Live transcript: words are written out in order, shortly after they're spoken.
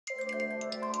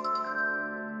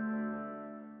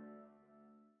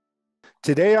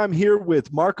Today I'm here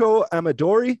with Marco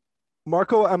Amadori.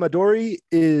 Marco Amadori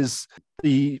is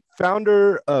the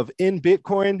founder of In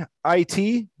Bitcoin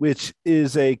IT, which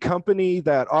is a company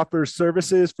that offers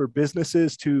services for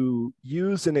businesses to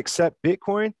use and accept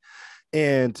Bitcoin.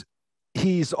 And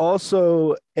he's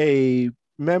also a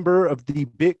member of the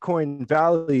Bitcoin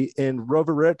Valley in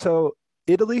Rovereto,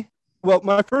 Italy. Well,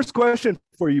 my first question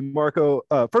for you, Marco,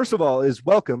 first of all, is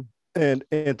welcome and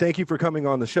thank you for coming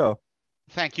on the show.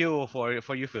 Thank you for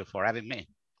having me.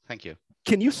 Thank you.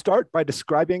 Can you start by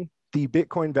describing the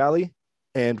Bitcoin Valley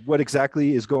and what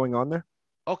exactly is going on there?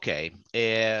 Okay.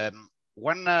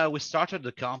 When we started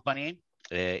the company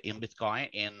in Bitcoin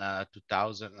in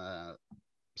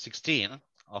 2016,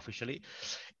 officially,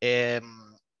 the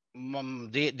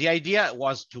idea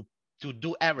was to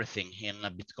do everything in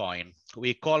Bitcoin.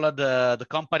 We called the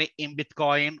company In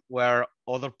Bitcoin, where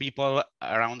other people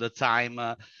around the time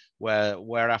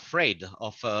were afraid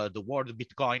of the word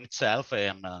Bitcoin itself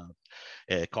and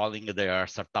calling their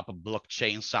startup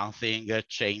blockchain something,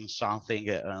 chain something,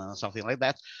 something like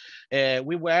that.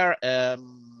 We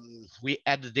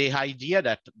had the idea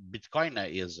that Bitcoin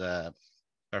is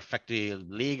perfectly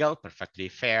legal, perfectly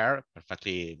fair,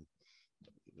 perfectly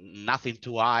nothing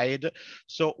to hide.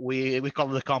 So we call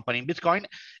the company In Bitcoin,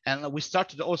 and we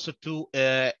started also to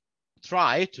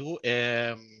try to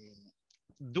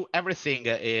do everything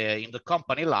in the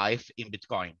company life in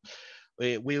Bitcoin.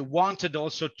 We wanted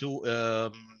also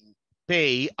to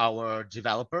pay our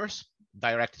developers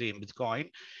directly in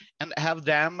Bitcoin and have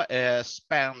them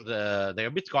spend their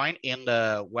Bitcoin in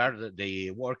where they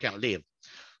work and live.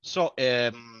 So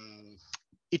it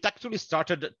actually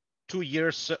started 2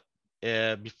 years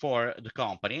before the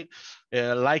company,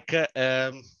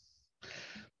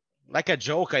 like a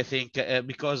joke, I think,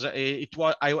 because it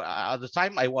was at the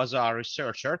time I was a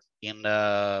researcher in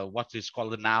what is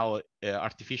called now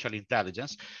artificial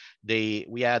intelligence.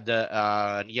 We had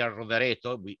near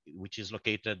Rovereto, which is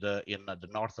located in the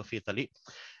north of Italy.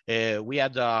 We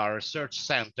had a research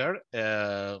center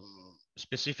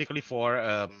specifically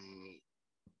for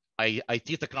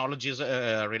IT technologies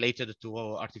related to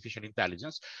artificial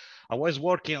intelligence. I was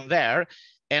working there,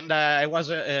 and I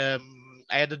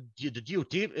had the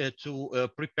duty to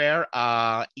prepare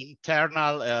an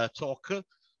internal talk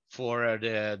for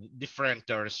the different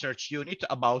research unit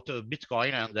about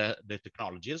Bitcoin and the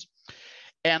technologies.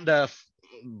 And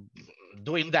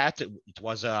doing that, it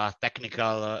was a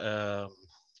technical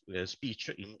speech,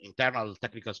 internal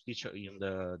technical speech in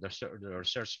the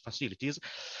research facilities.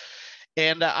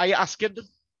 And I asked,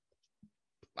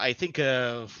 I think,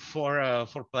 for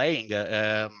playing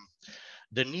the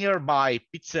nearby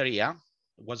pizzeria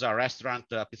was a restaurant,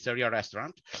 a pizzeria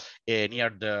restaurant near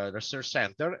the research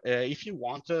center. If you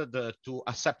wanted to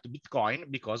accept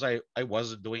Bitcoin, because I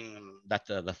was doing that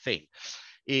the thing,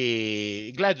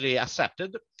 he gladly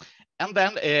accepted. And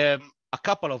then a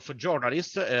couple of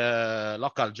journalists,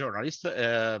 local journalists,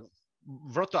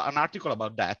 wrote an article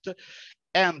about that.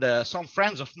 And some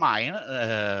friends of mine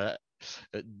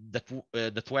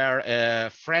that were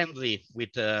friendly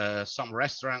with some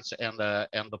restaurants and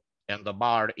the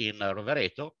bar in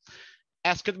Rovereto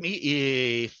asked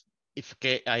me if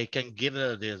I can give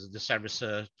the service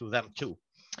to them too.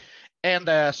 And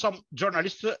some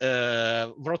journalists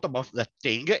wrote about that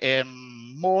thing, and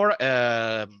more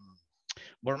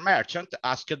merchant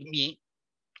asked me.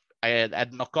 I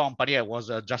had no company. I was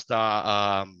just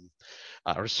a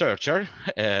researcher.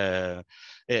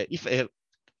 If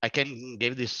I can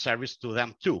give this service to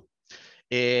them too.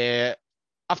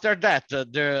 After that,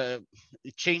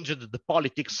 it changed the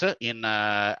politics in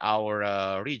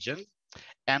our region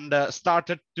and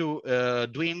started to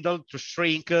dwindle, to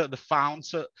shrink the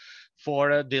funds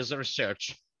for this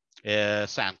research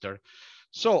center.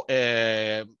 So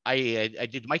I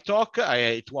did my talk.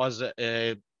 It was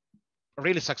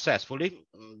really successfully.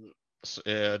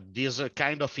 These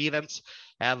kind of events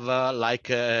have like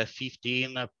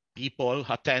 15 people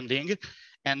attending,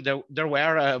 and there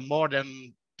were more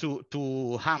than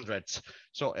 200.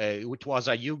 So it was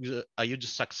a huge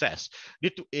success.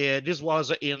 This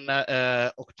was in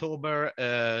October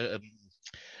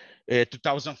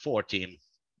 2014.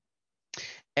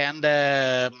 And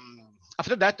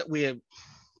after that,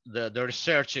 the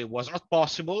research was not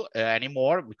possible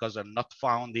anymore because not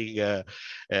funding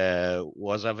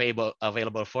was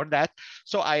available for that.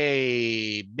 So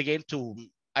I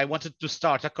wanted to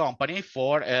start a company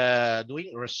for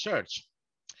doing research,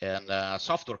 and a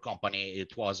software company.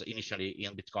 It was initially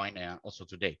in Bitcoin and also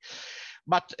today.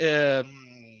 But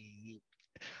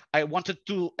I wanted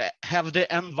to have the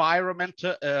environment,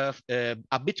 a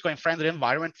Bitcoin-friendly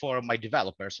environment for my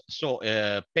developers. So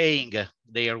paying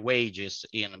their wages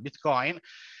in Bitcoin,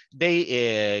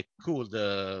 they could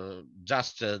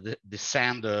just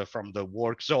descend from the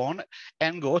work zone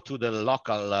and go to the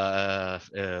local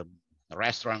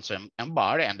restaurants and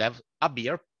bar and have a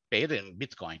beer paid in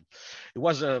Bitcoin. It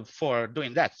was for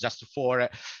doing that, just for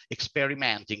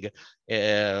experimenting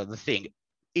the thing.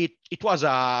 It was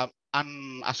a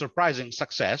surprising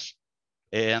success,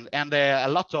 and a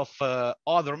lot of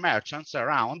other merchants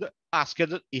around asked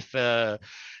if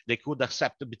they could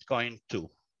accept Bitcoin too.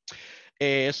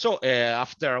 So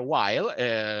after a while,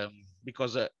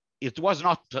 because it was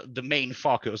not the main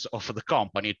focus of the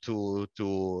company to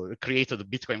create the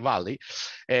Bitcoin Valley,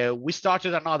 we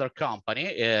started another company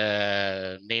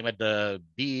named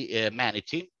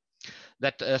B-Manity,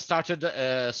 that started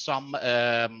some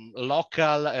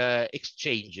local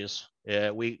exchanges.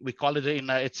 We call it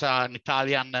it's an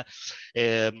Italian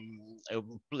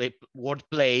word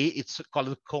play. It's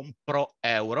called compro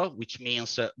euro, which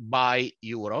means buy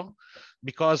euro,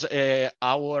 because in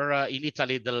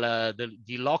Italy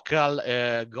the local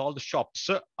gold shops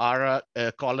are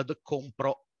called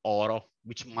compro oro,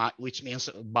 which means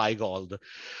buy gold.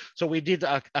 So we did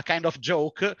a kind of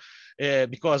joke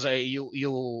because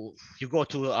you go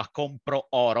to a compro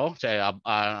oro,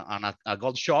 a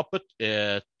gold shop,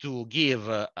 to give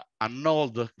an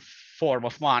old form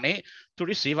of money to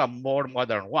receive a more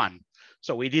modern one.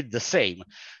 So we did the same.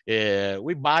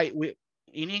 In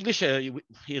English,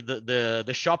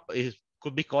 the shop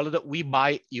could be called "We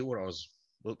Buy Euros,"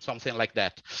 something like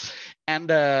that.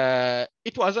 And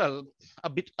it was a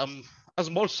bit a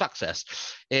small success.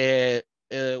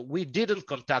 We didn't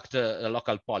contact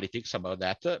local politics about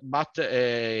that, but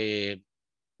it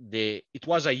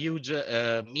was a huge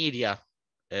media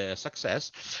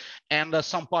success, and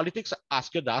some politics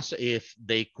asked us if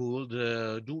they could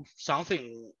do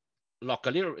something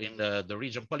locally in the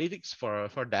region politics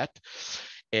for that.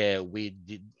 We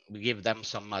give them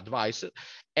some advice,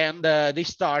 and they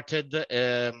started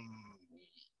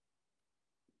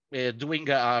doing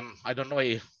I don't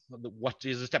know what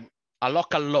is it, a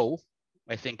local law.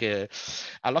 I think a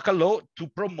local law to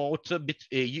promote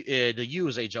the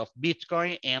usage of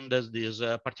Bitcoin in this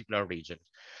particular region.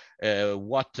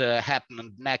 What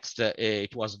happened next,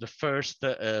 it was the first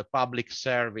public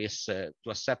service to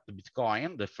accept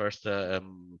Bitcoin, the first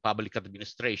public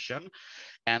administration.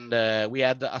 And we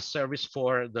had a service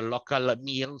for the local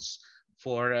meals,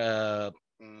 for the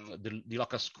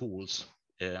local schools.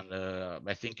 And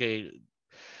I think I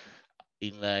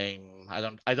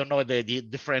don't know the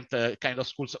different kind of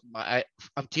schools.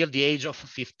 Until the age of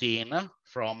 15,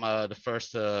 from the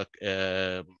first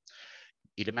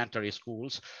elementary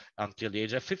schools until the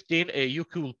age of 15, you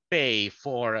could pay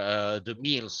for the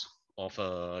meals of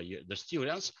the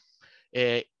students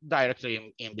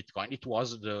directly in Bitcoin. It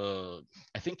was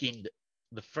I think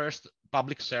the first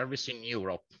public service in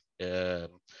Europe to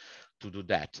do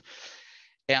that.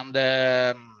 And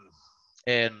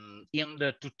in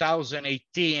the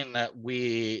 2018,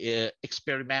 we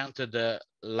experimented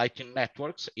Lightning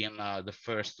networks in the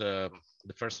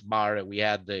first bar we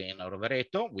had in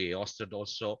Rovereto. We hosted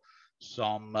also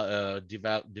some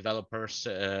developers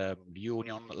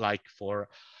union, like for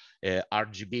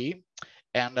RGB.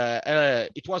 And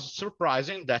it was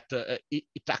surprising that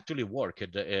it actually worked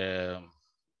in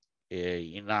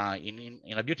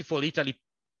a beautiful Italy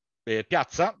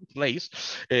piazza place,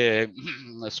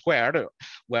 square,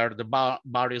 where the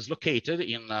bar is located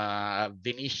in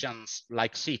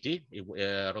Venetian-like city.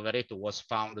 Rovereto was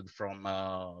founded from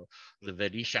the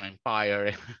Venetian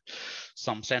Empire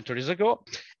some centuries ago,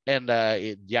 and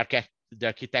the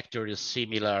architecture is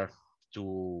similar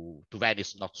to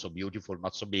Venice, not so beautiful,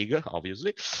 not so big,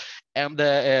 obviously. And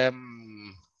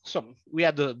so we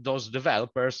had those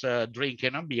developers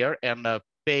drinking a beer, and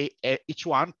each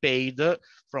one paid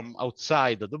from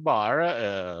outside the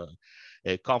bar,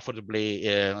 comfortably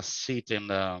sitting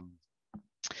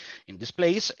in this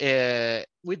place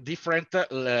with different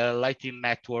Lightning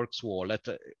Networks wallet.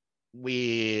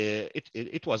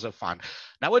 It was a fun.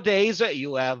 Nowadays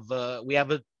we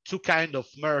have two kind of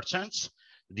merchants.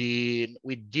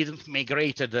 We didn't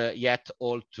migrated yet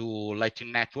all to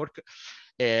Lightning Network,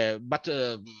 but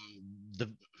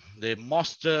the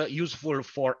most useful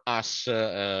for us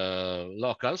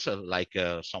locals, like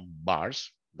some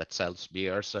bars that sells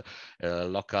beers,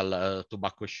 local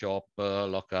tobacco shop,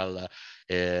 local,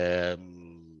 I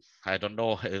don't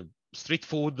know, street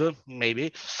food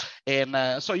maybe.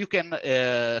 And so you can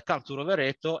come to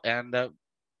Rovereto and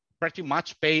pretty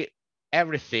much pay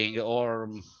everything, or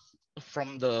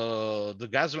from the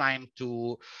gas line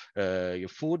to your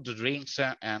food, drinks,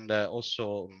 and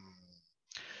also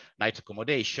night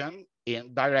accommodation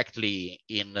in directly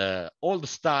in old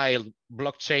style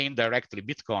blockchain, directly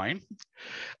Bitcoin,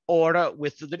 or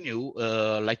with the new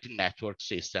Lightning Network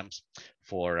systems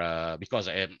for because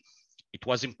it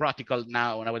was impractical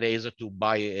nowadays to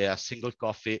buy a single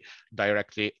coffee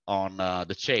directly on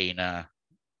the chain.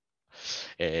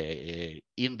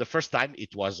 In the first time,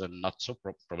 it was not so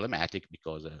problematic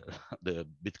because the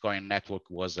Bitcoin network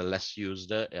was less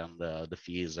used and the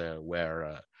fees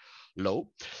were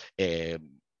low.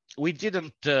 We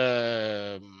didn't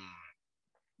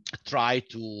try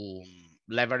to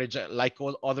leverage like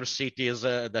all other cities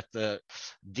that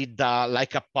did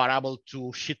like a parable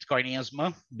to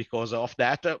shitcoinism. Because of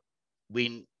that,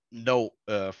 we know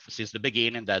since the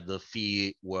beginning that the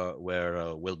fee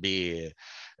will be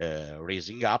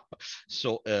raising up.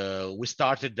 So we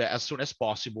started as soon as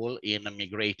possible in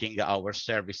migrating our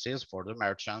services for the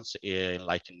merchants in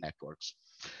Lightning networks.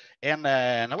 And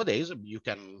nowadays you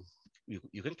can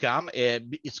come.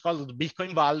 It's called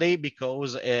Bitcoin Valley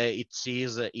because it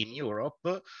is in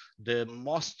Europe the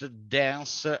most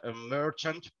dense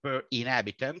merchant per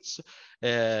inhabitants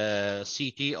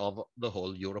city of the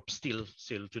whole Europe still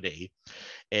today.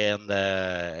 And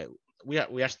we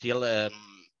are still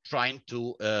trying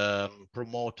to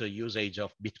promote the usage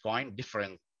of Bitcoin,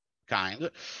 different kind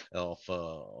of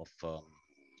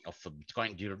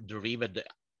Bitcoin derived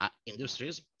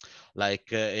industries.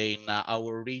 Like in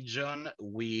our region,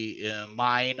 we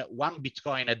mine 1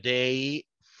 Bitcoin a day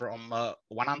from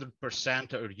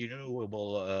 100%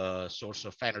 renewable source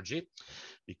of energy,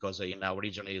 because in our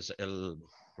region is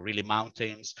really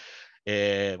mountains,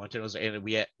 and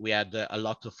we had a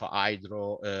lot of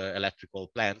hydro electrical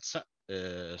plants.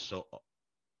 So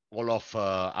all of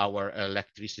our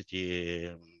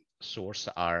electricity source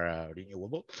are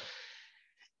renewable.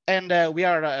 And we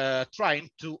are trying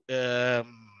to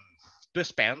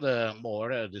expand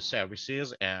more the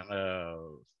services and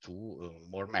to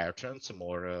more merchants,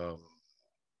 more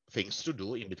things to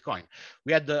do in Bitcoin.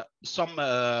 We had some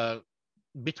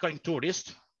Bitcoin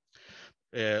tourists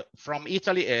from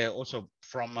Italy, also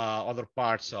from other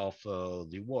parts of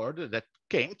the world, that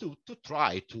came to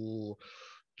try to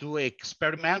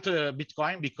experiment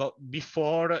Bitcoin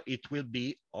before it will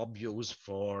be obvious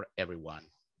for everyone,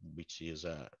 which is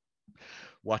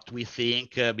what we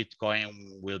think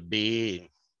Bitcoin will be.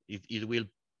 It will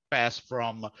pass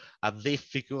from a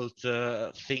difficult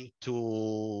thing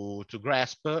to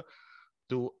grasp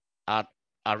to a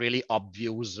really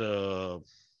obvious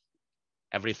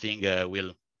everything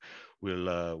will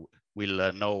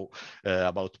know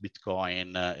about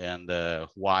Bitcoin and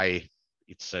why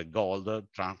it's gold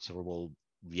transferable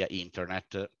via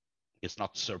internet. It's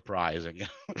not surprising.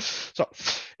 So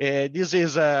this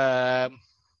is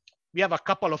we have a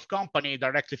couple of companies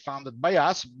directly founded by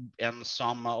us and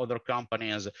some other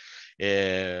companies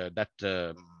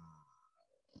that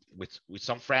with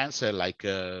some friends like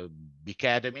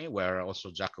Bicademy, where also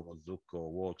Giacomo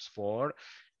Zucco works for,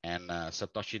 and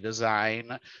Satoshi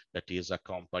Design, that is a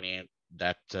company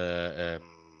that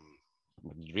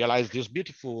realized these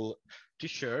beautiful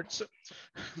t-shirts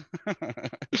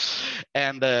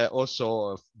and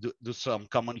also do some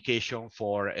communication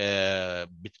for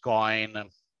Bitcoin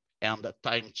and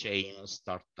time chain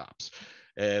startups.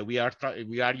 We are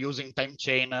using time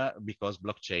chain because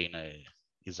blockchain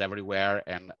is everywhere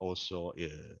and also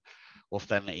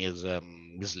often is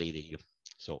misleading.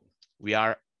 So we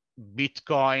are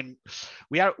Bitcoin.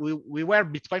 We were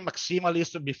Bitcoin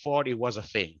maximalist before it was a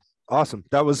thing. Awesome.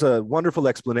 That was a wonderful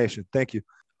explanation. Thank you.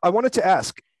 I wanted to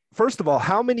ask, first of all,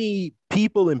 how many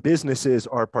people and businesses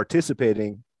are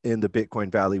participating in the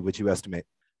Bitcoin Valley, would you estimate?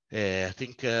 I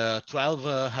think 12,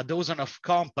 a dozen of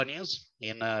companies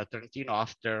in Trentino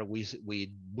after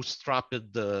we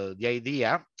bootstrapped the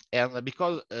idea, and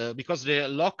because the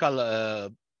local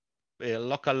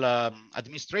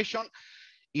administration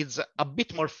is a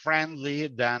bit more friendly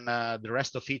than the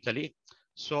rest of Italy,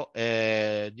 so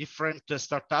different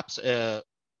startups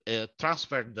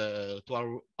transferred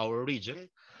to our region.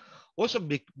 Also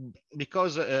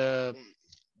because that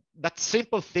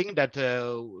simple thing that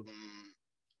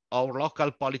our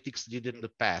local politics did in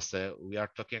the past. We are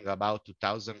talking about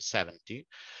 2017,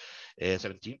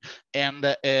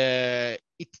 and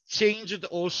it changed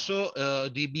also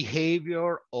the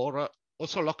behavior or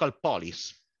also local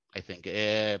police, I think.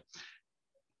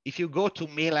 If you go to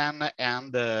Milan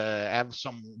and have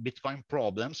some Bitcoin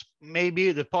problems,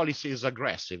 maybe the policy is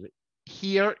aggressive.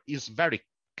 Here is very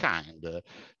kind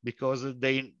because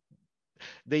they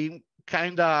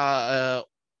kind of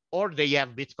or they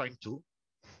have Bitcoin too,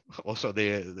 also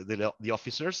the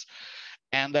officers,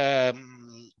 and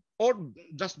or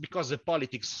just because the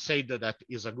politics say that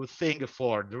is a good thing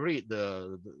for the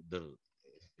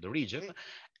region,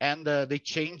 and they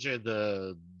change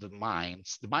the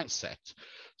mindset.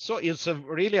 So it's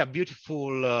really a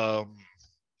beautiful,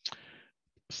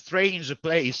 strange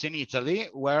place in Italy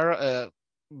where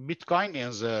Bitcoin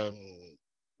is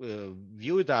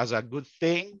viewed as a good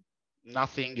thing.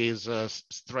 Nothing is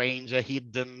strange,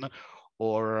 hidden,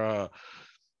 or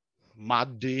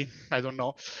muddy. I don't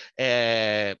know.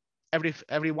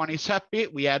 Everyone is happy.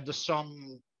 We had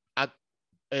some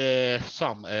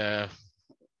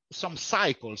some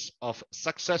cycles of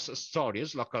success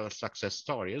stories, local success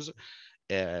stories.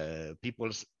 People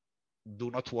do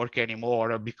not work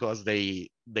anymore because they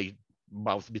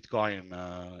bought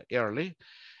Bitcoin early.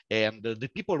 And the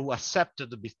people who accepted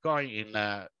the Bitcoin in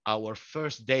our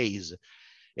first days,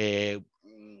 the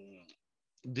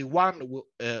one who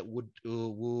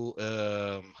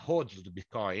holds the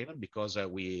Bitcoin, because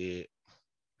we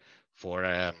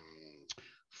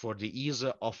for the ease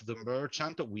of the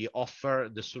merchant, we offer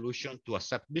the solution to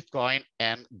accept Bitcoin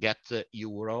and get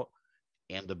euro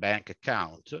in the bank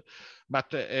account.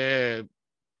 But it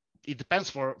depends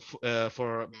from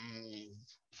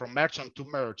merchant to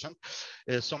merchant.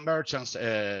 Some merchants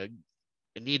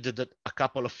needed a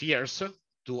couple of years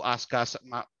to ask us,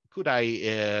 could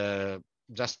I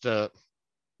just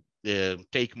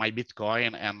take my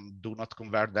Bitcoin and do not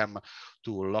convert them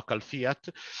to local fiat?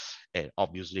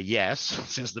 Obviously, yes,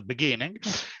 since the beginning.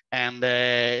 And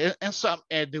some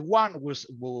the one would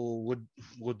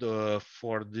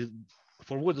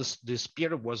for wood this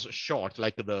period was short,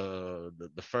 like the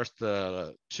first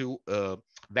two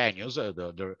venues,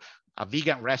 a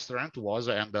vegan restaurant was,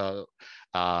 and a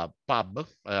pub,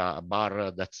 a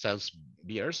bar that sells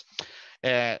beers.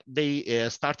 They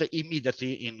started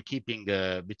immediately in keeping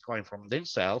Bitcoin from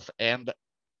themselves, and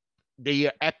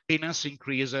their happiness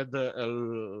increased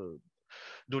during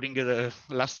the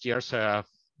last years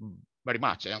very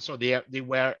much. And so they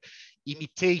were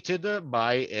imitated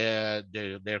by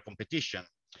their competition.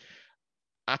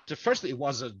 At first, it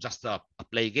was just a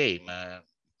play game.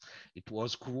 It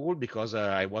was cool because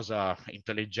I was a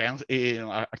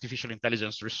artificial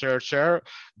intelligence researcher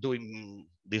doing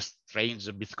this strange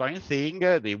Bitcoin thing.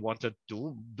 They wanted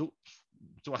to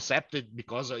accept it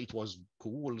because it was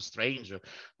cool, strange,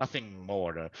 nothing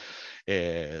more.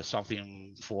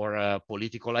 Something for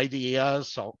political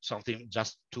ideas, so something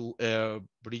just to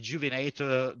rejuvenate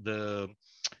the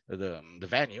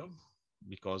venue.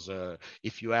 Because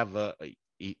if you have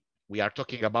we are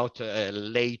talking about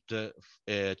late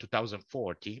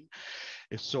 2014.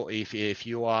 So if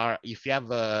you have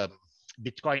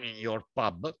Bitcoin in your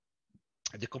pub,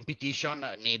 the competition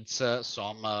needs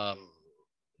some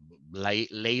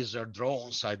laser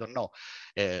drones. I don't know.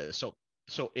 So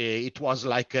it was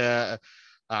like a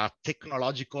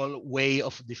technological way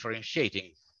of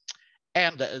differentiating,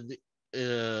 and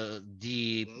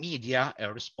the media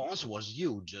response was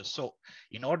huge. So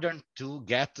in order to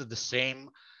get the same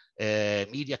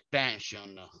media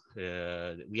attention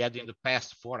we had in the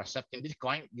past for accepting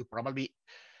Bitcoin, you probably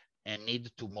need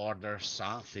to murder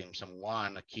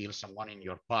someone, kill someone in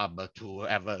your pub to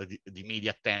have the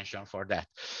media attention for that.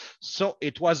 So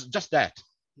it was just that,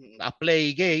 a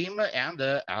play game and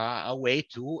a way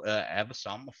to have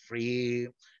some free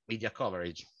media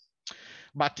coverage.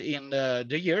 But in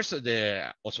the years,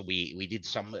 also we did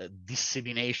some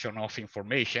dissemination of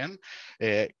information.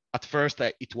 At first,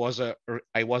 it was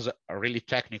I was really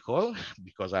technical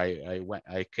because I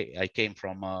came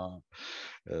from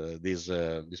this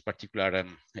particular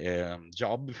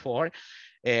job before,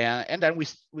 and then we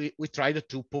tried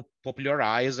to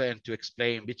popularize and to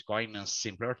explain Bitcoin in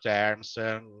simpler terms,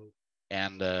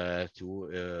 and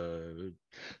to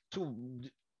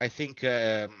I think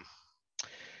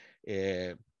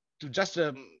to just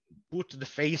put the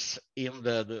face in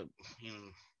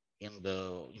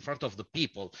in front of the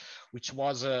people, which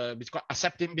was Bitcoin,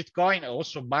 accepting Bitcoin,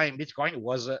 also buying Bitcoin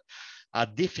was a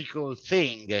difficult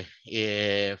thing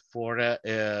for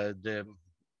the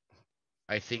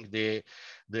I think the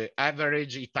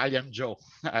average Italian Joe,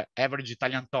 average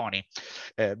Italian Tony,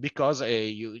 because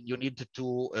you need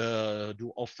to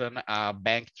do often a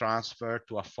bank transfer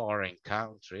to a foreign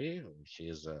country, which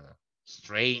is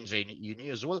strange and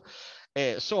unusual.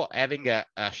 So having a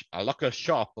local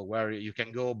shop where you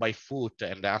can go by foot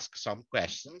and ask some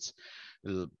questions,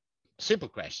 simple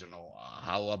question: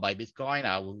 how I buy Bitcoin?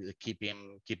 I will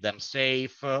keep them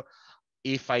safe.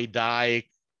 If I die,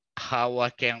 how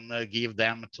I can give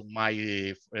them to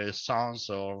my sons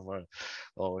or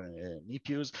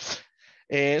nephews.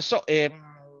 So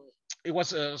it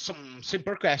was some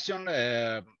simple question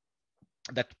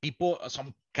that people,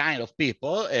 some kind of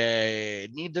people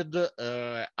needed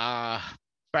a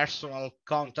personal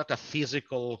contact, a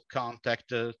physical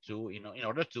contact in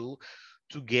order to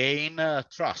gain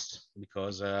trust,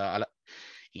 because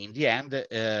in the end,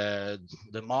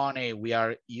 the money we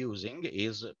are using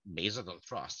is based on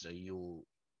trust.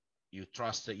 You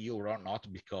trust the euro not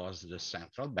because the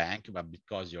central bank, but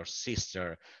because your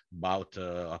sister bought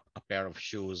a pair of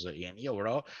shoes in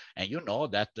euro, and you know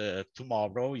that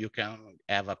tomorrow you can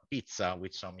have a pizza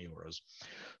with some euros.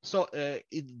 So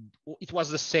it was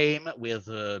the same with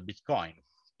Bitcoin.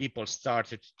 People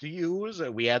started to use.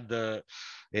 We had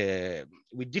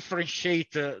we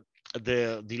differentiate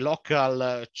the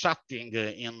local chatting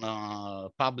in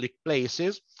public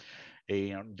places.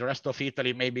 In the rest of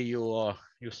Italy, maybe you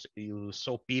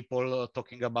saw people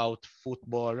talking about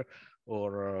football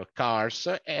or cars,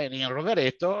 and in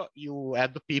Rovereto you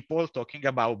had people talking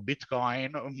about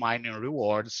Bitcoin, mining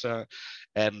rewards,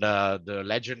 and the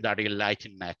legendary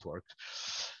Lightning Network.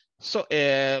 So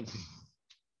it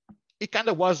kind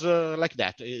of was like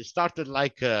that. It started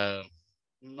like it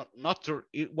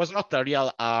was not a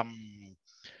real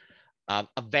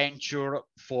a venture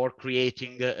for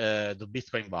creating the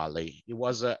Bitcoin Valley. It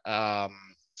was, I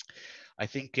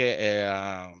think,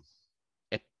 the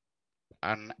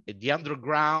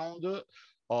underground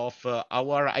of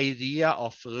our idea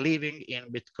of living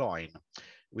in Bitcoin.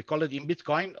 We call it in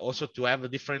Bitcoin also to have a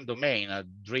different domain,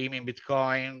 dream in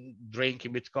Bitcoin, drink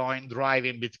in Bitcoin, drive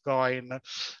in Bitcoin,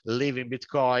 live in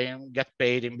Bitcoin, get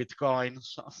paid in Bitcoin,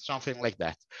 something like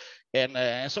that.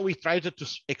 And so we tried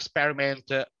to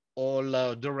experiment all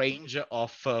the range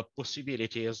of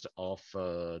possibilities of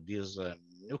this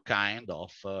new kind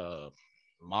of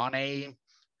money,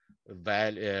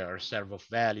 reserve of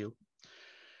value,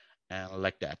 and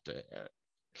like that.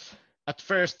 At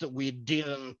first, we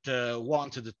didn't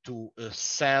wanted to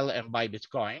sell and buy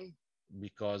Bitcoin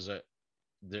because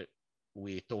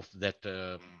we thought that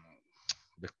the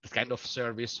kind of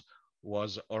service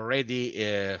was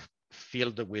already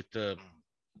filled with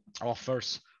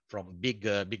offers from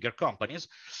bigger companies.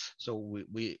 So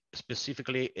we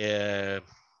specifically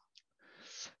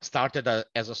started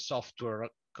as a software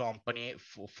company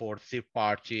for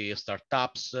third-party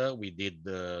startups. We did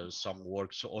some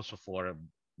works also for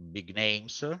big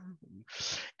names,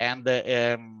 and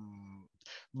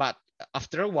but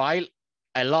after a while,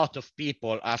 a lot of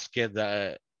people asked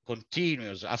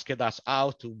continues asking us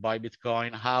how to buy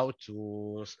Bitcoin, how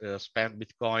to spend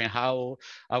Bitcoin, how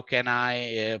can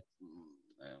I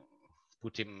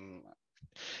put them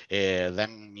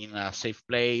in a safe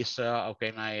place, how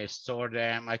can I store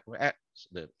them,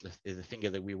 the thing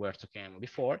that we were talking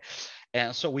before.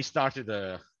 And so we started,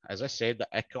 as I said,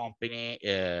 a company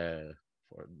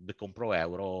for the Compro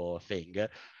Euro thing,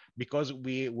 because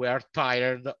we were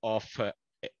tired of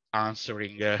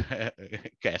answering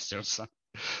questions.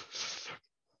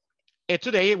 And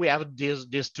today we have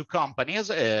these two companies,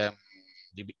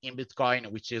 in Bitcoin,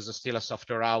 which is still a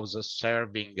software house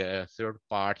serving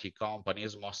third-party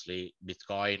companies, mostly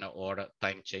Bitcoin or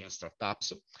time chain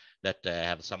startups that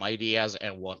have some ideas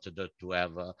and wanted to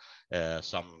have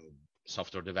some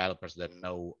software developers that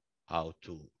know how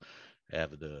to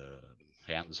have the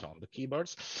hands on the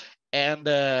keyboards. And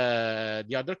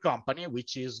the other company,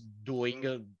 which is doing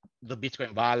the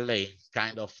Bitcoin Valley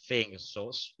kind of thing,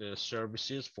 so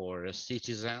services for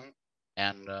citizen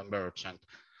and merchant,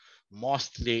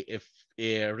 mostly if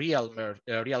a real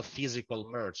physical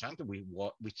merchant,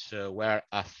 which were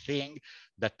a thing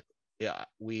that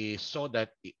we saw that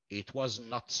it was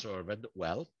not served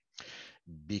well,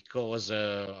 because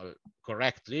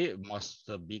correctly, most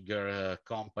bigger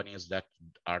companies that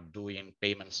are doing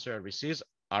payment services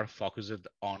are focused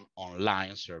on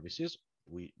online services,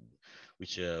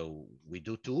 which we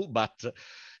do too, but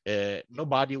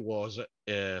nobody was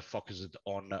focused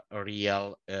on a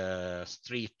real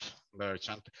street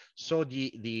merchant. So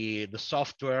the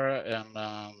software and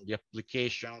the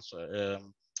applications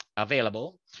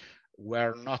available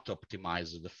were not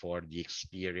optimized for the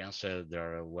experience.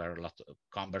 There were a lot of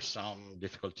cumbersome,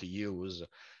 difficult to use,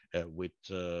 with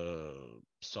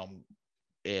some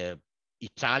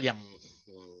Italian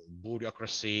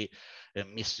bureaucracy,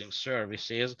 missing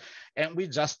services, and we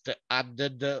just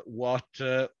added what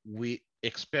we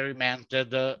experimented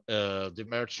the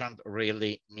merchant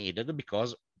really needed,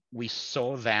 because we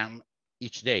saw them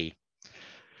each day.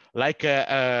 Like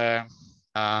an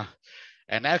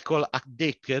alcohol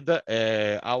addict,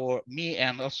 me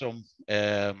and also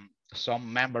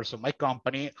some members of my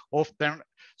company often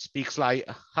speaks like,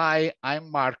 "Hi,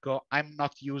 I'm Marco. I'm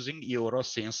not using euro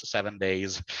since 7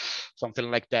 days," something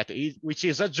like that, which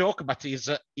is a joke, but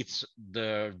it's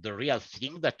the real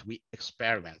thing that we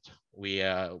experiment. We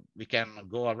can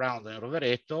go around in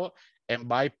Rovereto and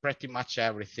buy pretty much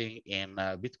everything in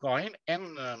Bitcoin,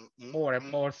 and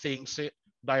more things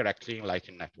directly in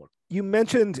Lightning Network. You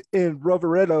mentioned in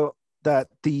Rovereto that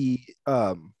the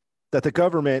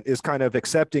government is kind of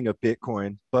accepting of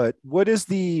Bitcoin, but what is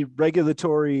the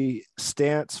regulatory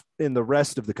stance in the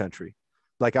rest of the country,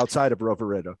 like outside of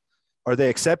Rovereto? Are they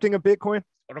accepting of Bitcoin?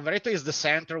 Rovereto is the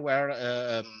center where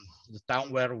the town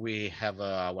where we have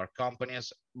our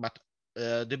companies, but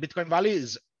the Bitcoin Valley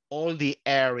is all the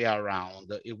area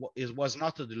around. It was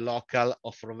not the local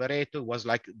of Rovereto. It was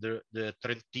like the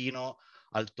Trentino,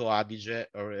 Alto Adige,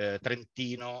 or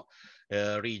Trentino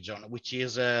region, which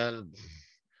is a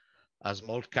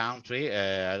small country.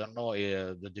 I don't know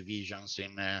the divisions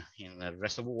in the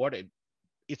rest of the world.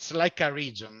 It's like a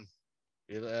region.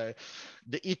 The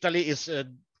Italy is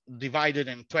divided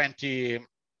in 20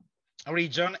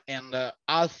 region, and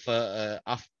half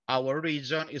of our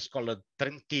region is called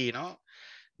Trentino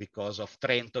because of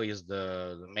Trento is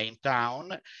the main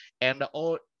town, and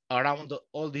all around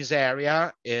all this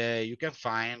area you can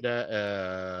find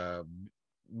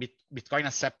Bitcoin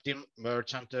accepting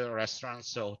merchant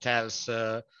restaurants, hotels,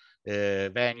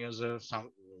 venues,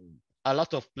 a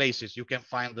lot of places. You can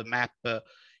find the map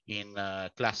in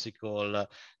classical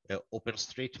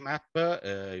OpenStreetMap.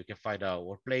 You can find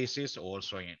our places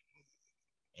also in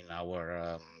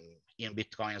our in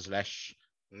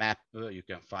Bitcoin/map. You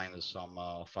can find some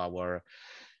of our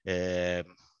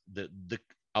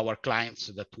our clients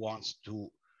that wants to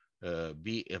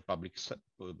be a public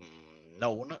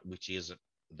known, which is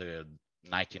the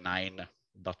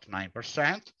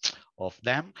 99.9% of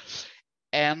them.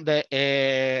 And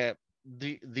the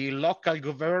local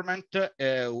government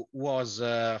was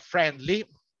friendly,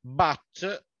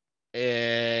 but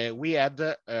we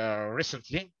had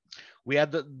recently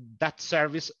that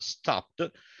service stopped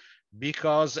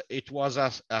because it was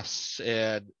a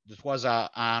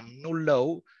new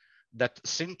law that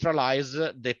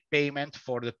centralized the payment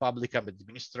for the public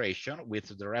administration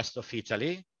with the rest of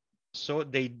Italy. So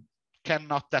they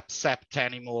cannot accept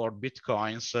any more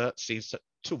Bitcoins since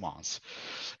 2 months.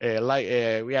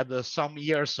 We had some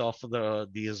years of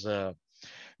this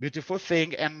beautiful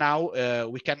thing, and now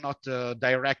we cannot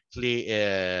directly,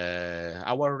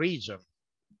 our region,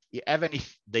 even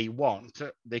if they want,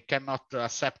 they cannot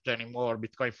accept any more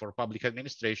Bitcoin for public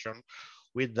administration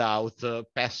without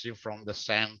passing from the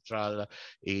central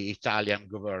Italian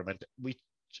government, which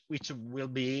will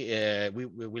be, we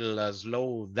will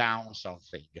slow down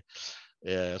something.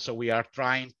 So we are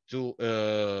trying to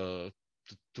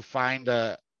find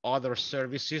other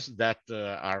services that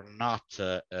are not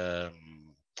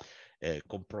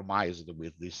compromised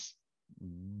with this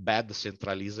bad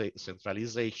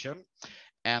centralization,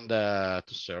 and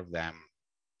to serve them.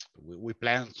 We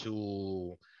plan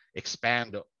to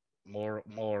expand more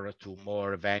to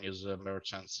more venues,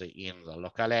 merchants in the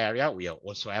local area. We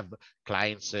also have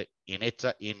clients in it,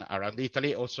 around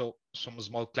Italy, also some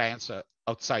small clients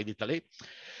outside Italy.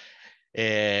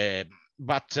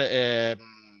 But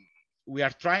we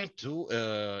are trying to,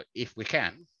 if we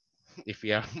can, if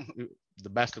we are the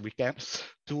best we can,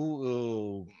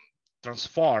 to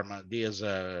transform this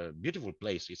beautiful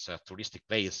place. It's a touristic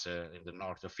place in the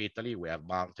north of Italy. We have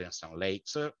mountains and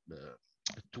lakes,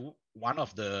 to one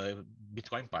of the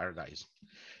Bitcoin paradise.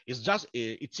 It's just,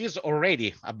 it is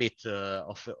already a bit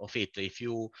of it. If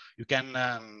you can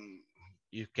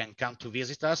come to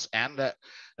visit us and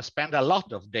spend a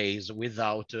lot of days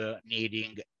without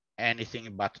needing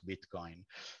anything but Bitcoin.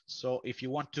 So if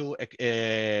you want to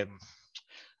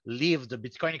live the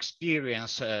Bitcoin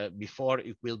experience before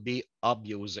it will be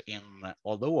obvious in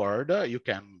all the world, you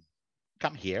can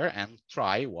come here and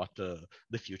try what the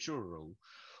future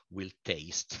will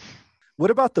taste.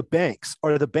 What about the banks?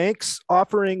 Are the banks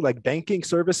offering like banking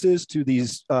services to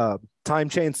these time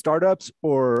chain startups,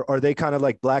 or are they kind of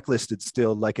like blacklisted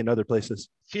still, like in other places?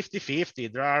 50-50.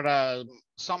 There are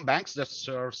some banks that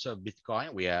serves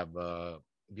Bitcoin. We have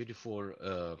beautiful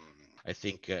I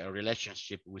think a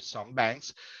relationship with some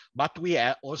banks, but we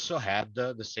also had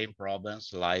the same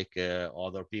problems like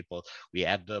other people. We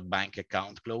had the bank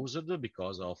account closed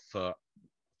because of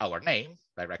our name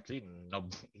directly.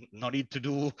 No need to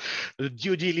do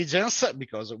due diligence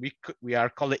because we are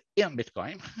called in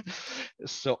Bitcoin.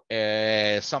 So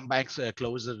some banks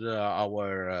closed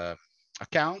our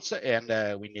accounts,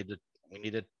 and we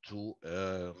needed to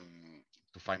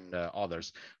find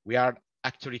others. We are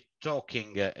actually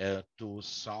talking to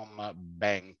some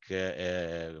bank,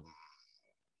 to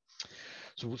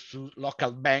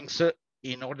local banks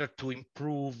in order to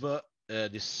improve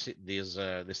this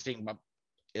thing. But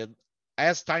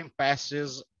as time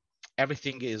passes,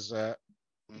 everything is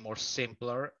more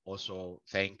simpler. Also,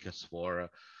 thanks for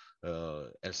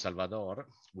El Salvador,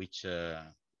 which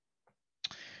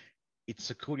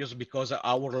it's curious because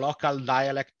our local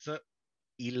dialect,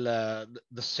 the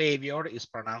savior is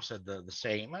pronounced the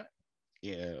same.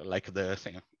 Like the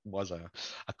thing was a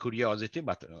curiosity,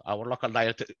 but our local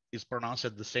dialect is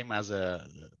pronounced the same as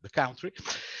the country.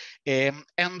 And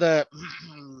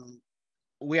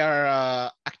we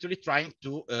are actually trying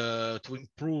to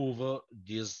improve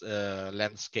this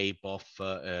landscape of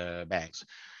banks.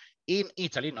 In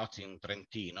Italy, not in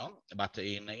Trentino, but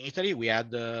in Italy, we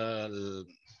had a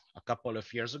couple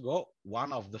of years ago,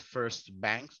 one of the first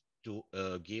banks to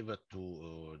give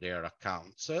to their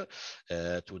accounts,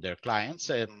 to their clients,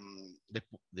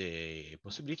 the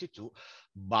possibility to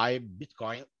buy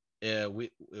Bitcoin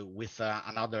with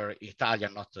another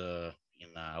Italian, not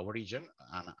in our region,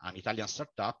 an Italian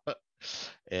startup.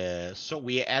 So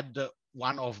we had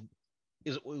one of,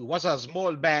 it was a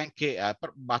small bank,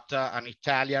 but an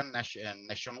Italian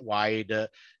nationwide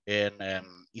and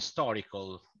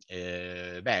historical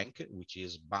bank, which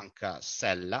is Banca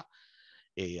Sella,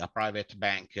 a private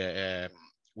bank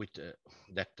with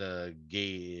that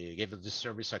gave this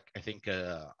service, I think,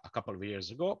 a couple of years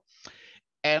ago.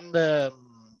 And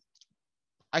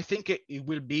I think it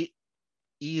will be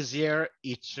easier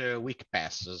each week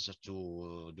passes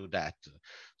to do that.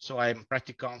 So I'm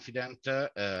pretty confident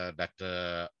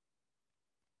that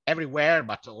everywhere,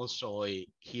 but also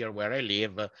here where I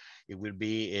live, it will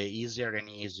be easier and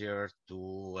easier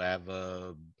to have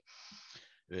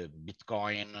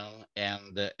Bitcoin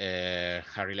and a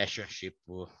relationship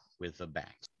with the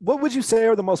banks. What would you say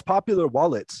are the most popular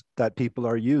wallets that people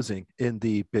are using in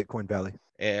the Bitcoin Valley?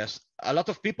 A lot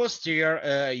of people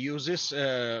still uses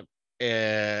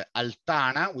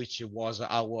Altana, which was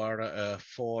our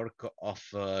fork of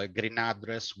Green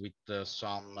Address with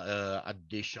some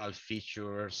additional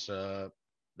features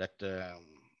that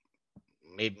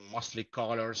maybe mostly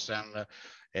colors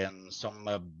and some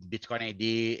Bitcoin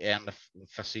ID and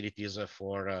facilities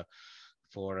for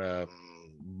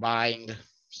buying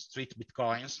street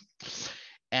Bitcoins.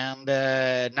 And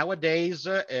nowadays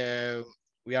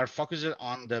we are focused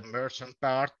on the merchant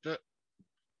part.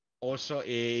 Also,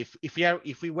 if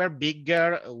we were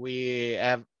bigger, we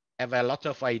have a lot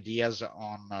of ideas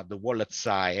on the wallet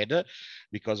side,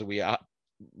 because we are,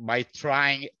 by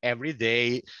trying every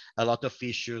day, a lot of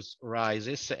issues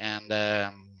rises, and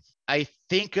I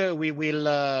think we will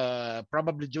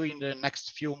probably do in the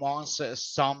next few months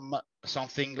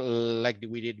something like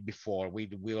we did before. We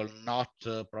will not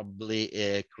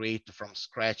probably create from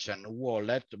scratch a new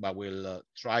wallet, but we'll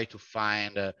try to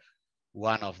find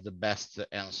one of the best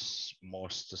and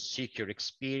most secure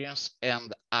experience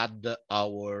and add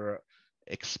our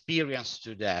experience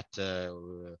to that.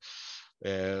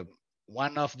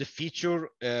 One of the feature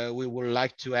we would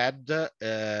like to add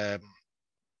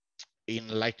in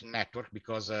Lightning Network,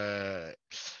 because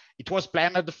it was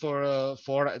planned for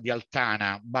the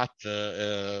Altana, but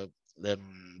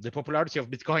the popularity of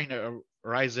Bitcoin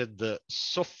rised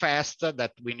so fast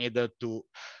that we needed to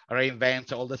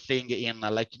reinvent all the thing in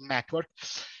Lightning Network.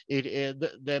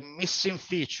 The missing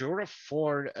feature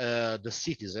for the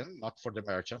citizen, not for the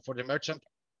merchant. For the merchant,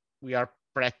 we are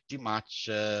pretty much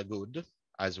good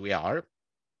as we are,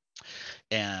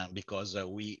 and because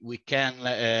we can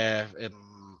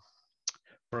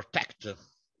protect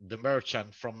the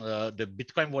merchant from the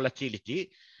Bitcoin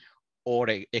volatility, or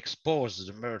expose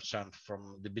the merchant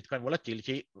from the Bitcoin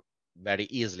volatility very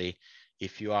easily.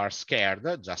 If you are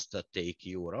scared, just take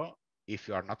euro. If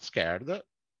you are not scared,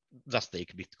 just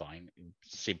take Bitcoin.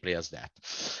 Simply as that.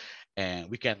 And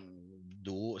we can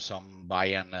do some buy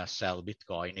and sell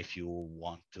Bitcoin if you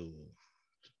want to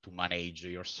manage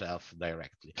yourself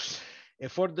directly.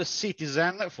 And for the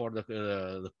citizen, for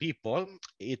the people,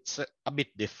 it's a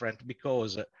bit different,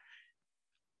 because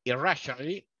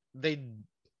irrationally,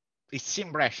 it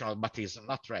seems rational, but it's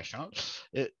not rational.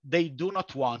 They do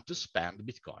not want to spend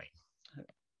Bitcoin,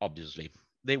 obviously.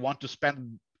 They want to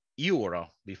spend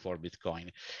euro before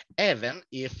Bitcoin. Even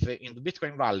if in the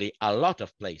Bitcoin Valley, a lot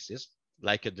of places,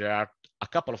 like there are a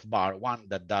couple of bars, one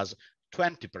that does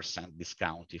 20%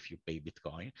 discount if you pay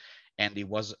Bitcoin, and it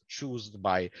was chosen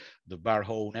by the bar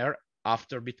owner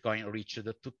after Bitcoin reached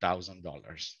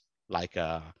 $2,000, like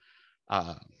a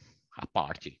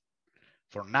party.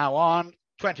 From now on,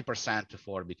 20%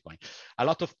 for Bitcoin. A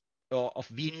lot of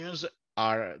venues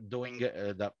are doing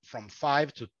from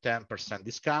 5 to 10%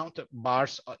 discount.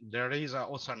 Bars, there is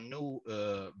also a new,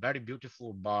 very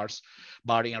beautiful bar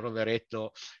in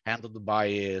Rovereto, handled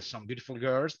by some beautiful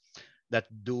girls that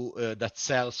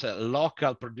sells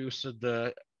local produced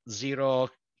 0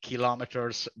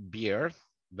 kilometers beer,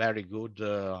 very good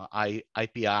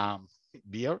IPA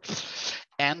beer,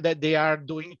 and that they are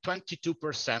doing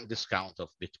 22% discount of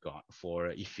Bitcoin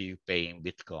for if you pay in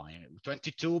Bitcoin.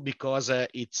 22 because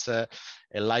it's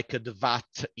like the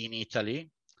VAT in Italy,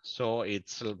 so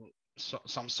it's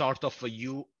some sort of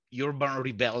a urban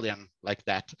rebellion like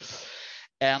that.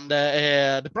 And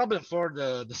the problem for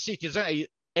the citizen,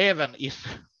 even if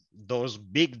those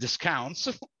big discounts,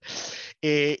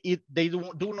 they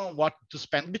do not want to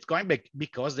spend Bitcoin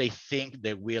because they think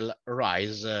they will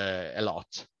rise a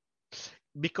lot.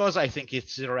 Because I think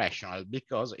it's irrational,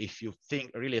 because if you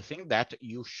really think that,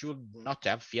 you should not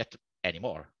have fiat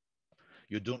anymore.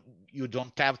 You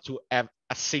don't have to have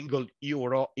a single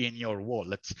euro in your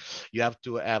wallet. You have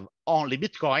to have only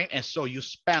Bitcoin, and so you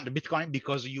spend Bitcoin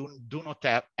because you do not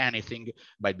have anything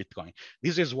by Bitcoin.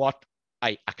 This is what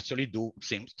I actually do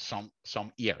since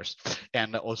some years,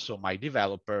 and also my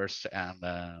developers and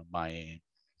my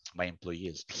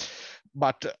employees.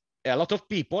 But a lot of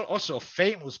people, also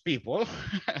famous people,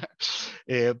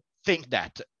 think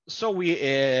that. So we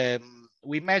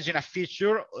imagine a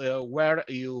future where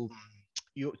you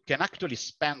can actually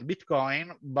spend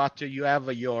Bitcoin, but you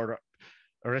have your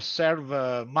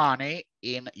reserve money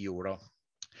in euro.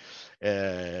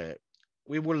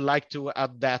 We would like to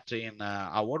add that in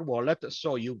our wallet,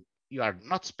 so you are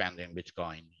not spending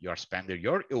Bitcoin, you are spending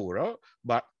your euro,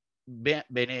 but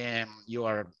you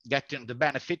are getting the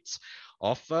benefits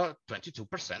of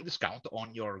 22% discount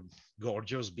on your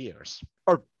gorgeous beers.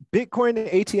 Are Bitcoin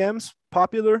ATMs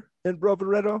popular in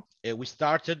Rovereto? We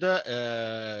started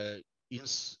in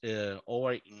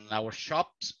our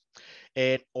shops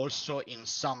and also in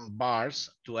some bars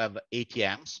to have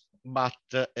ATMs. But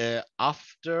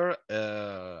after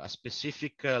a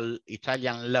specific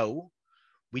Italian law,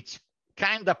 which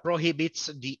kind of prohibits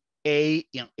the A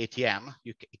in ATM,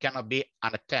 it cannot be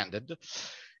unattended,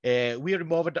 we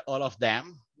removed all of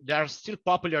them. They are still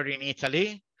popular in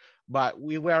Italy, but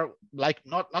we were like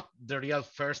not the real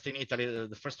first in Italy.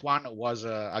 The first one was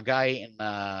a guy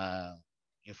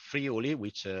in Friuli,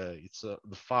 which it's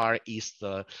the far east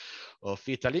of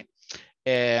Italy.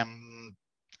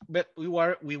 But we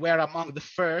were among the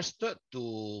first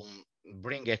to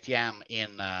bring ATM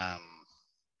in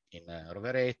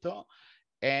Rovereto,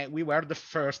 and we were the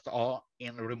first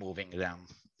in removing them.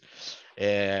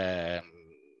 It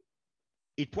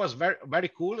was very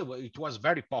cool. It was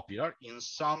very popular. In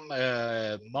some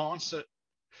months,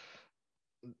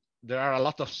 there are a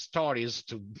lot of stories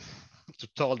to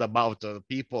told about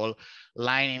people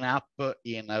lining up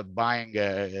in buying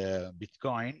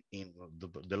Bitcoin in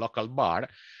the local bar,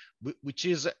 which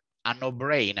is a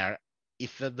no-brainer.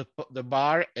 If the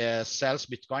bar sells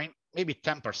Bitcoin, maybe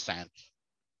 10%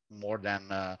 more than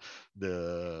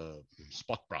the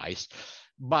spot price,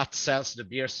 but sells the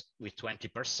beers with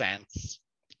 20%,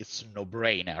 it's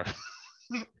no-brainer.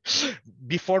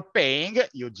 Before paying,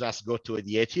 you just go to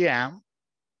the ATM,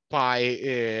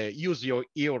 use your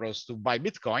euros to buy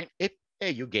Bitcoin, and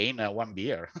you gain one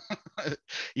beer.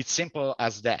 It's simple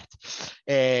as that.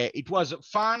 It was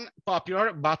fun,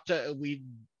 popular, but we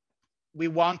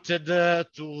wanted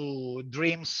to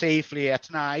dream safely at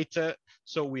night,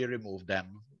 so we removed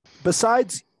them.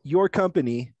 Besides your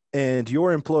company and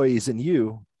your employees and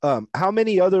you, how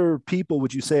many other people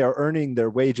would you say are earning their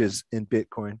wages in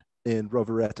Bitcoin in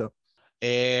Rovereto?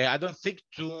 I don't think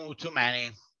too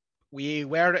many. We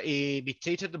were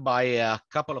imitated by a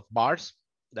couple of bars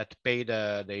that paid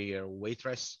their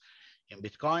waitress in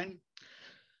Bitcoin.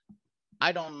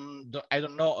 I don't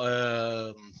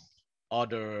know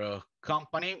other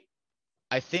company.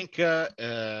 I think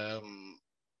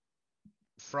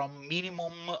from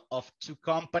minimum of 2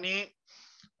 company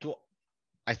to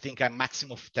I think a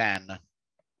maximum of 10.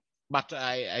 But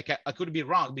I could be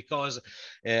wrong, because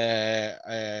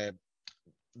the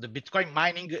Bitcoin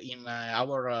mining in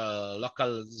our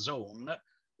local zone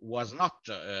was not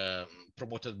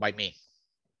promoted by me,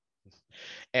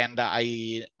 and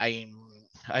I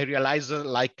realized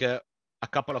like a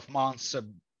couple of months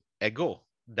ago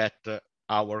that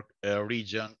our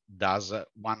region does 1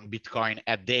 Bitcoin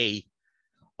a day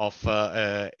of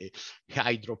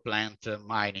hydro plant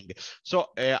mining. So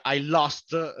I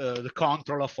lost the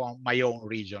control of my own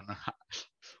region.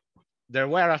 There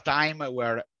were a time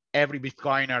where every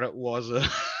Bitcoiner was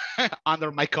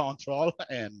under my control,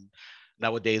 and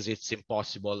nowadays it's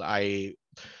impossible. I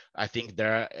I think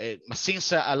there,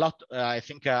 since a lot, I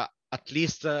think at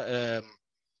least 3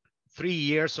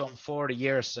 years or 4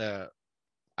 years,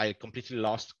 I completely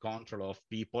lost control of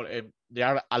people. There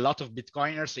are a lot of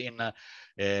Bitcoiners in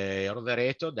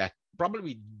Rovereto that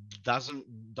probably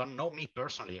don't know me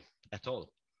personally at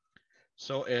all.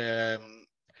 So it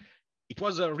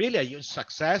was really a huge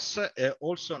success,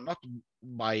 also not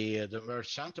by the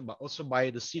merchant, but also by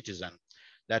the citizen,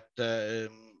 that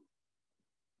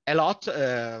a lot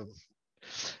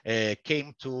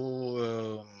came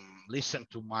to listen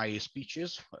to my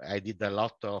speeches. I did a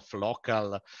lot of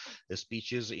local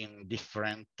speeches in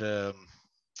different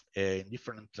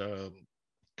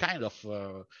kind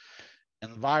of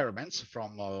environments,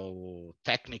 from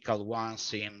technical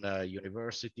ones in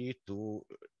university to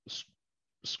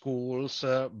schools,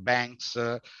 banks,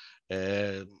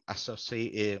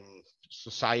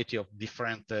 society of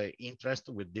different interests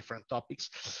with different topics.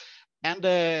 And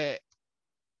I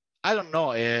don't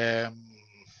know,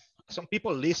 some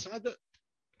people listened,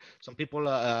 some people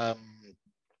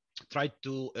tried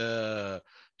to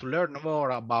learn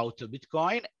more about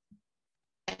Bitcoin,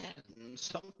 and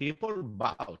some people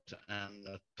bought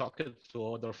and talked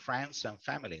to other friends and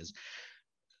families.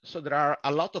 So there are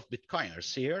a lot of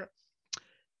Bitcoiners here,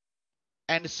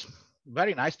 and it's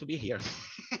very nice to be here.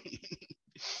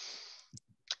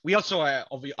 We also,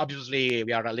 obviously,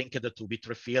 we are linked to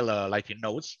Bitrefill Lightning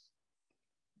nodes.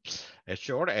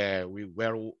 Sure, we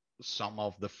were some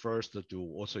of the first to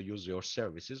also use your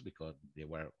services because they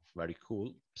were very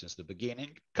cool since the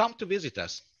beginning. Come to visit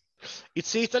us.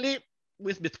 It's Italy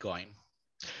with Bitcoin.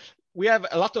 We have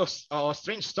a lot of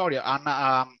strange story. And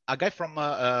a guy from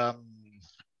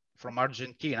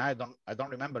Argentina, I don't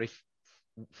remember if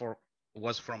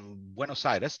was from Buenos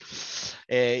Aires.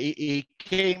 He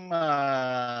came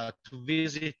to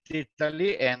visit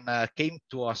Italy and came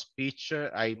to a speech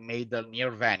I made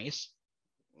near Venice,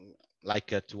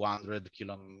 like 200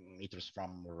 kilometers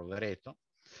from Rovereto.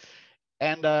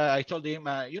 And I told him,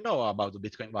 you know about the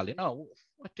Bitcoin Valley? No,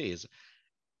 what is?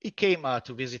 He came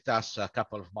to visit us a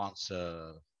couple of months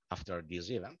after this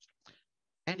event,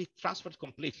 and it transferred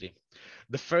completely.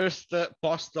 The first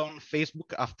post on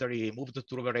Facebook after he moved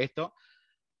to Rovereto,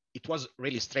 it was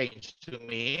really strange to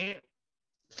me.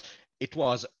 It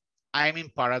was, I'm in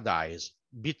paradise,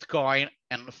 Bitcoin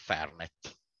and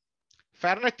Fernet.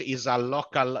 Fernet is a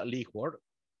local liquor,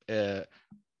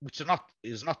 which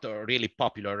is not really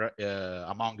popular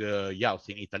among youth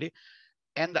in Italy.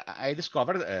 And I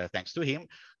discovered, thanks to him,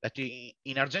 that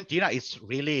in Argentina, it's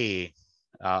really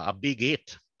a big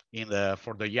hit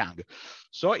for the young.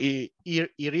 So he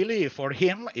really, for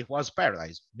him, it was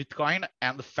paradise, Bitcoin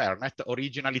and Fernet,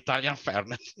 original Italian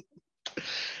Fernet.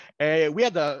 We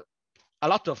had a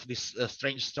lot of these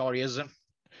strange stories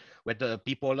with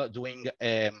people doing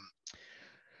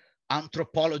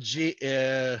anthropology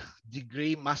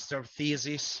degree, master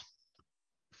thesis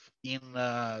in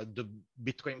the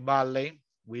Bitcoin Valley,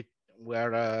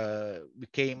 where we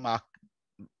came a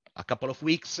couple of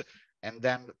weeks and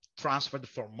then transferred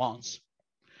for months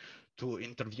to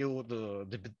interview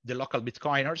the local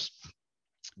Bitcoiners.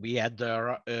 We had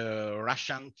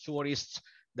Russian tourists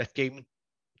that came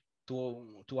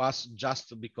to us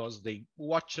just because they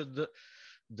watched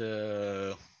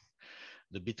the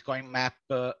Bitcoin map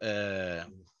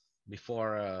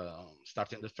before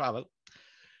starting the travel.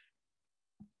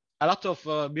 A lot of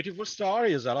beautiful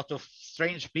stories, a lot of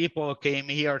strange people came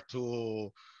here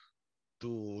to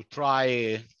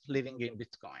try living in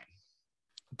Bitcoin.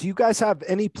 Do you guys have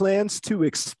any plans to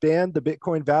expand the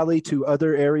Bitcoin Valley to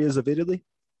other areas of Italy?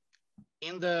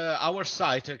 In our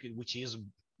site, which is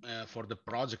for the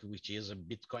project, which is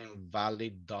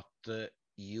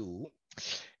bitcoinvalley.eu,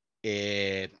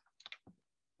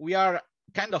 we are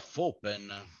kind of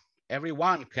open.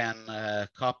 Everyone can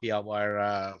copy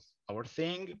our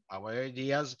thing, our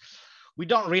ideas. We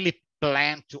don't really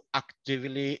plan to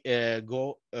actively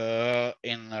go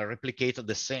and replicate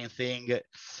the same thing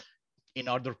in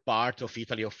other part of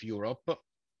Italy, of Europe,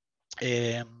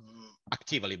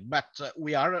 actively, but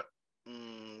we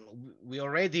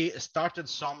already started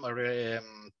some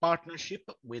partnership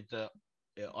with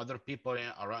other people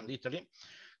around Italy.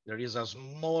 There is a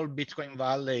small Bitcoin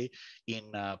Valley in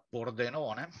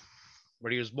Pordenone,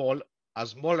 very small, a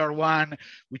smaller one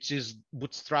which is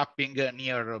bootstrapping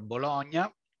near Bologna,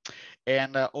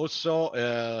 and also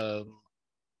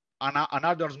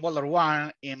another smaller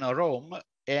one in Rome.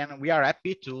 And we are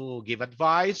happy to give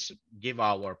advice, give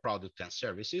our product and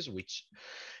services, which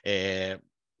the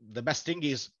best thing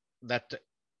is that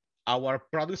our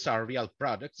products are real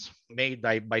products made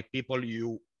by people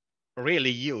who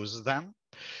really use them.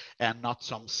 and not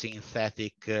some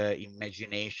synthetic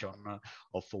imagination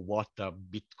of what a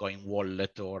Bitcoin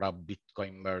wallet or a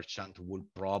Bitcoin merchant would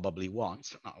probably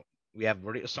want. No, we have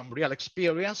some real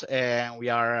experience, and we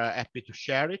are happy to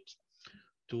share it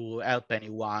to help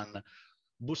anyone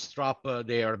bootstrap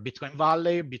their Bitcoin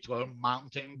Valley, Bitcoin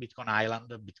Mountain, Bitcoin Island,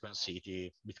 Bitcoin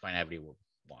City, Bitcoin everyone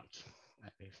want,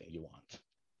 everything you want.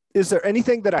 Is there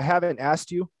anything that I haven't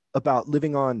asked you about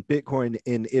living on Bitcoin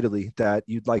in Italy that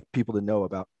you'd like people to know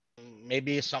about?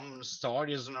 Maybe some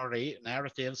stories and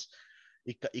narratives.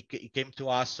 It came to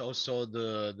us also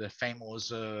the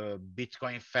famous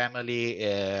Bitcoin family,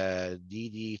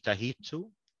 Didi Tahitu.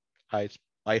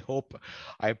 I hope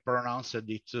I pronounced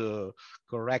it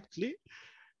correctly.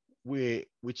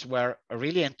 Which were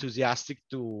really enthusiastic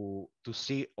to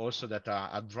see also that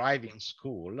a driving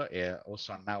school,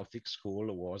 also a nautic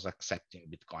school, was accepting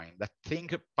Bitcoin. That thing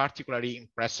particularly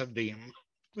impressed him.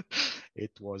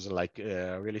 It was like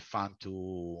really fun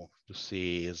to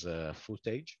see his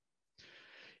footage.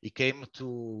 He came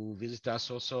to visit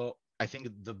us also, I think,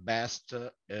 the best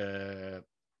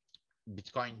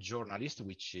Bitcoin journalist,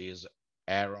 which is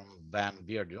Aaron Van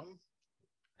Beerdum.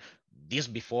 This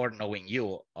before knowing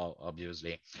you,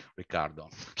 obviously, Ricardo.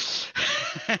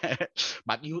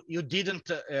 But you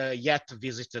didn't yet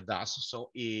visited us,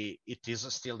 so it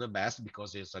is still the best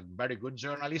because he's a very good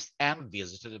journalist and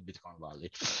visited Bitcoin Valley.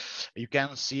 You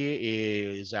can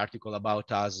see his article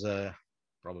about us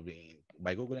probably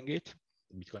by Googling it,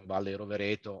 Bitcoin Valley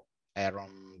Rovereto,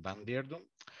 Aaron Van Beerdum.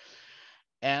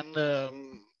 And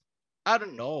I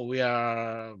don't know, we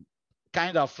are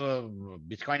kind of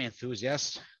Bitcoin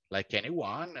enthusiasts like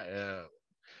anyone.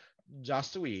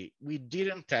 Just we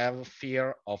didn't have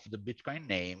fear of the Bitcoin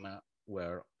name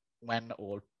when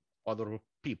all other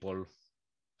people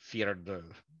feared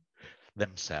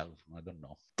themselves. I don't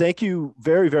know. Thank you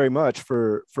very, very much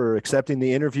for accepting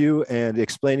the interview and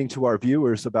explaining to our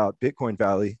viewers about Bitcoin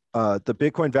Valley. The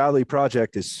Bitcoin Valley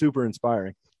project is super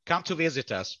inspiring. Come to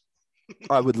visit us.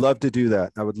 I would love to do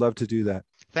that. I would love to do that.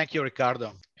 Thank you,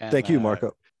 Ricardo. And, thank you,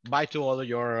 Marco. Bye to all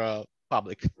your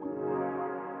public.